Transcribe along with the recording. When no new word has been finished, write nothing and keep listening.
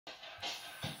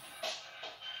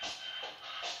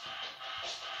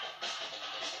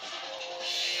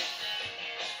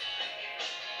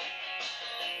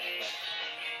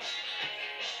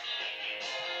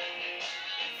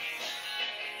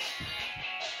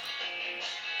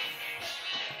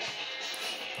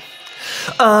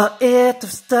Or eat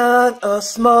of stone or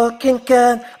smoking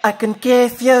gun, I can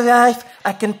give you life,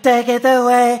 I can take it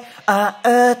away. Or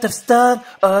earth of stone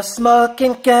or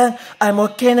smoking gun, I'm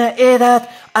walking it out,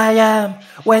 I am.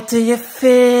 Where do you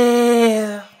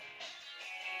feel?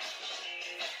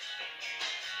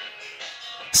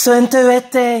 So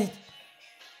interested.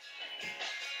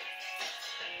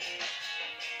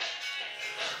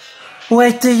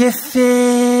 Where do you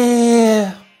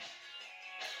feel?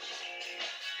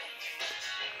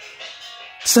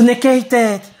 So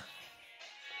negated.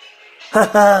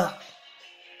 Haha.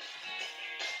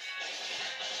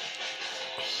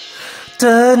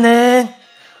 Turning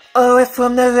away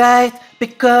from the right,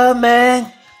 becoming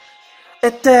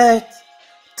a dirt.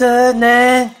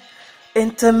 Turning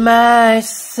into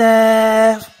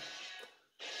myself.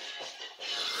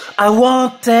 I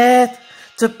wanted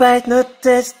to bite, not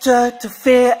destroy, to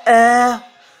fear air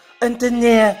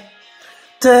underneath.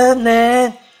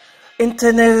 Turning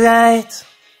into the right.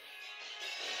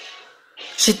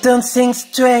 She don't think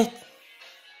straight.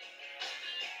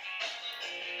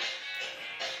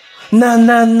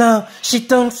 No, she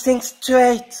don't think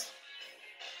straight.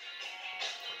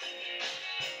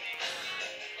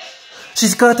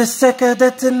 She's got a sucker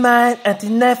that's in mind, and he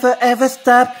never ever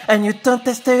stop. And you don't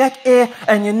test her like air,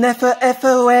 and you never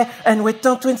ever wear. And we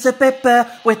don't rinse the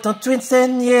paper, we don't rinse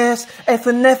in years.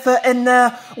 Ever, never, and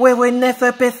now, where we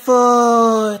never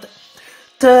before.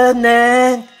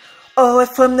 Turning away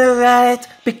from the right,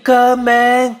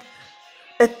 becoming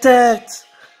a dirt.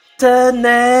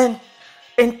 Turning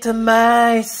into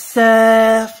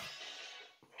myself.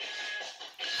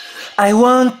 I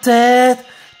wanted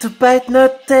to bite,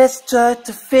 not destroy,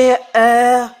 to fear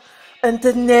air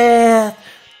underneath.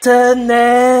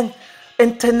 Turning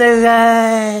into the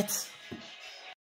right.